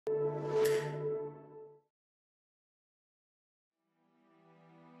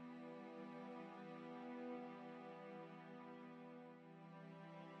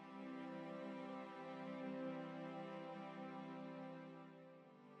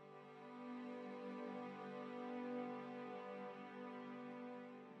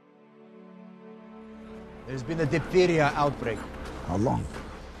There's been a diphtheria outbreak. How long?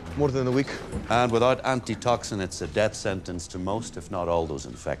 More than a week. And without antitoxin, it's a death sentence to most, if not all, those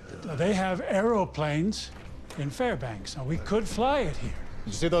infected. They have aeroplanes in Fairbanks. Now, we could fly it here. Did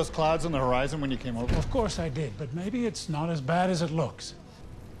you see those clouds on the horizon when you came over? Of course I did, but maybe it's not as bad as it looks.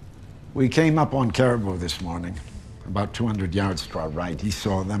 We came up on Caribou this morning, about 200 yards to our right. He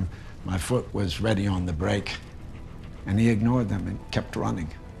saw them. My foot was ready on the brake, and he ignored them and kept running.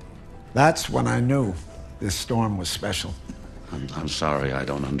 That's when I knew this storm was special. I'm sorry, I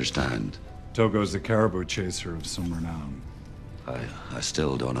don't understand. Togo's the caribou chaser of some renown. I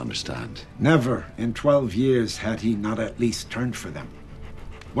still don't understand. Never in 12 years had he not at least turned for them.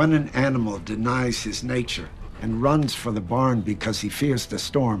 When an animal denies his nature and runs for the barn because he fears the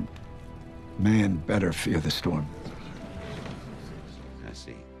storm, man better fear the storm. I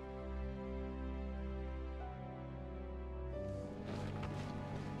see.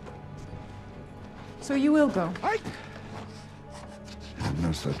 So you will go? I have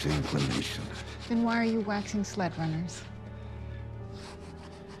no such inclination. Then why are you waxing sled runners?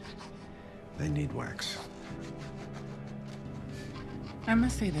 They need wax. I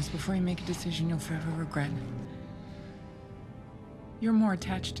must say this before you make a decision you'll forever regret. You're more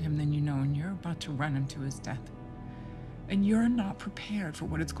attached to him than you know, and you're about to run him to his death. And you're not prepared for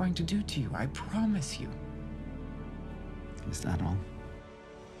what it's going to do to you, I promise you. Is that all?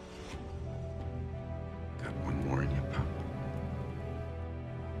 Got one more in your pup.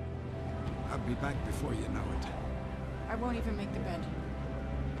 I'll be back before you know it. I won't even make the bed.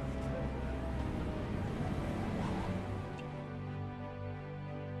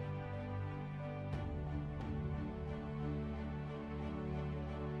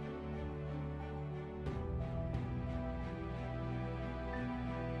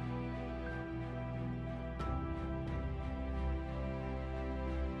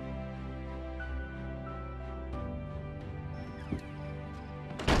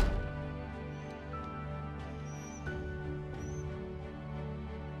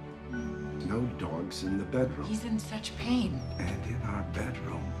 No dogs in the bedroom. He's in such pain. And in our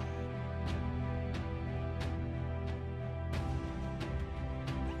bedroom.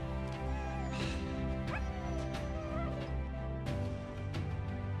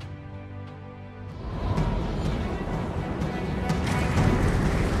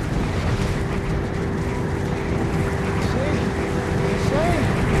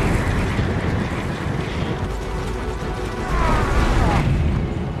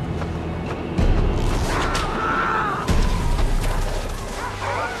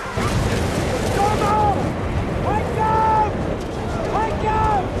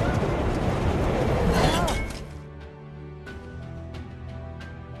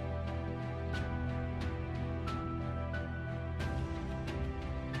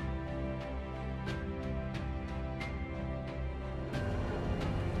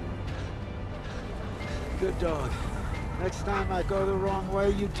 Good dog. Next time I go the wrong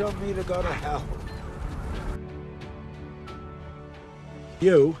way, you tell me to go to hell.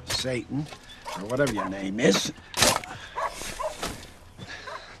 You, Satan, or whatever your name is,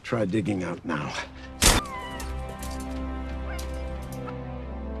 try digging out now.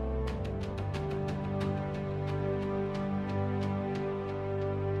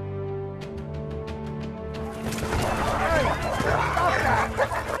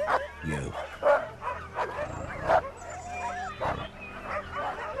 You.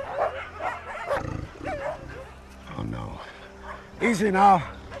 Oh, no. Easy now.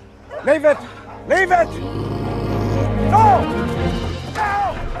 Leave it! Leave it! No!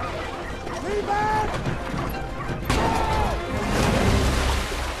 No! Leave it!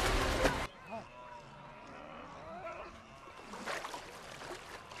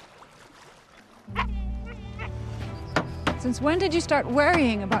 Since when did you start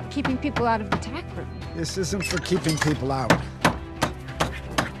worrying about keeping people out of the tack room? This isn't for keeping people out.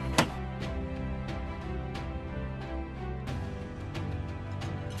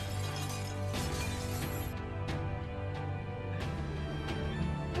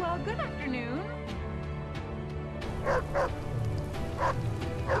 Well, good afternoon.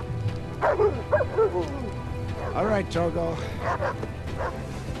 All right, Togo.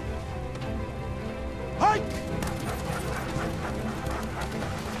 Hike!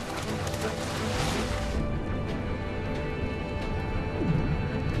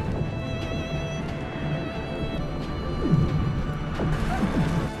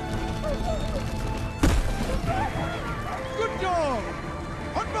 Good dog!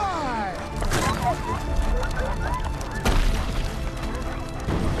 Goodbye!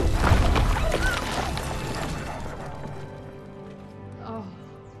 Oh,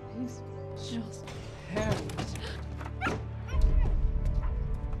 he's just terrible.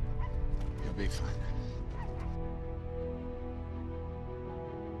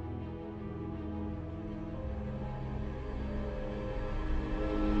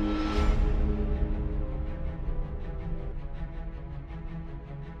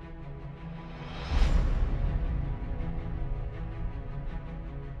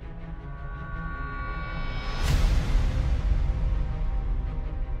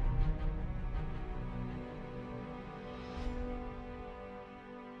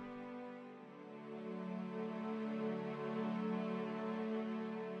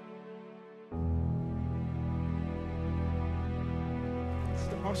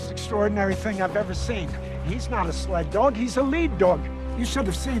 the most extraordinary thing I've ever seen. He's not a sled dog, he's a lead dog. You should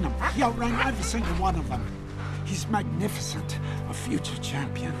have seen him. He outran every single one of them. He's magnificent, a future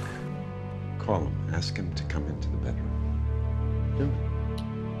champion. Call him, ask him to come into the bedroom. Do it.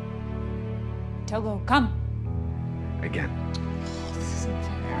 Togo, come. Again. This isn't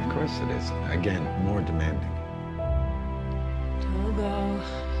fair. Of course it is. Again, more demanding. Togo,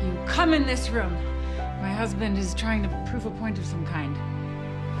 you come in this room. My husband is trying to prove a point of some kind.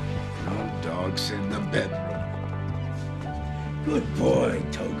 No dogs in the bedroom. Good boy,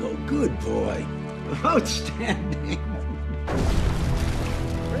 Togo, good boy. Outstanding.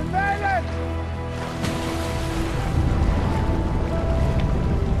 We made it!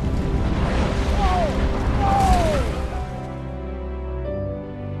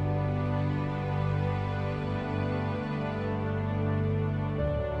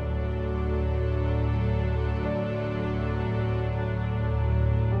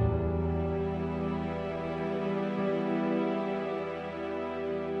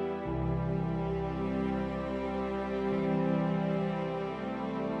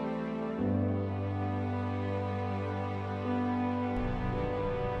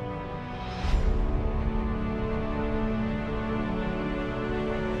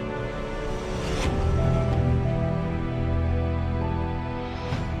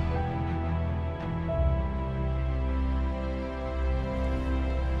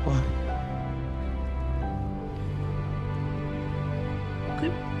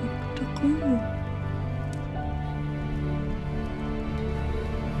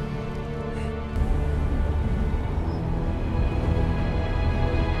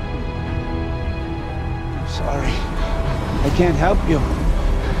 Sorry. I can't help you.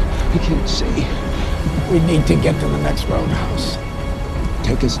 I can't see. We need to get to the next roadhouse.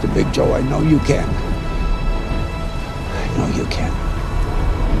 Take us to Big Joe. I know you can. I know you can.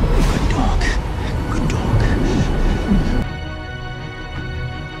 Good dog. Good dog.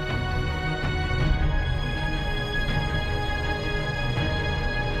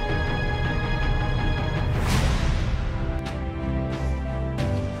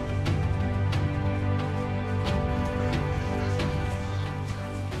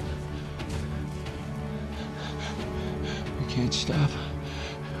 We can't stop.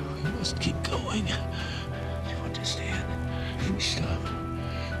 We must keep going. You understand? If we stop,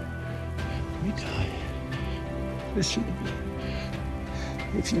 we die. Listen to me.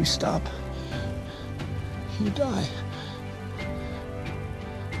 If you stop, you die.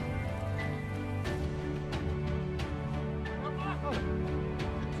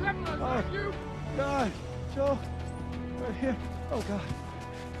 Oh, God, Joe, right here. Oh, God.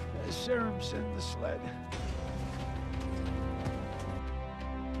 There's serums in the sled.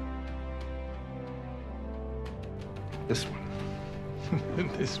 This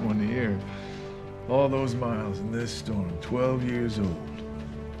one. This one here. All those miles in this storm, 12 years old.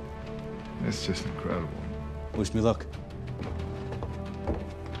 It's just incredible. Wish me luck.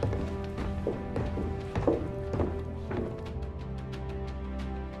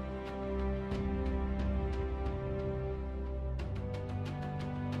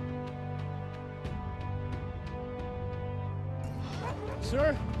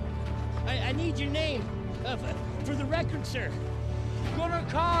 Sir, I need your name. For the record, sir. Gunnar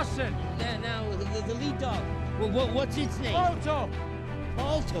Carson! Now, the lead dog. What's its name? Alto!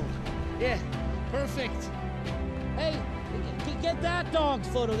 Alto. Yeah, perfect. Hey, get that dog's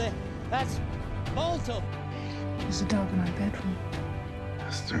photo there. That's Alto. There's a dog in my bedroom.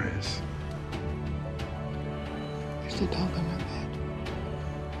 Yes, there is. There's a dog on my bed.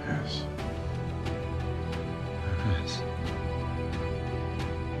 Yes. Yes.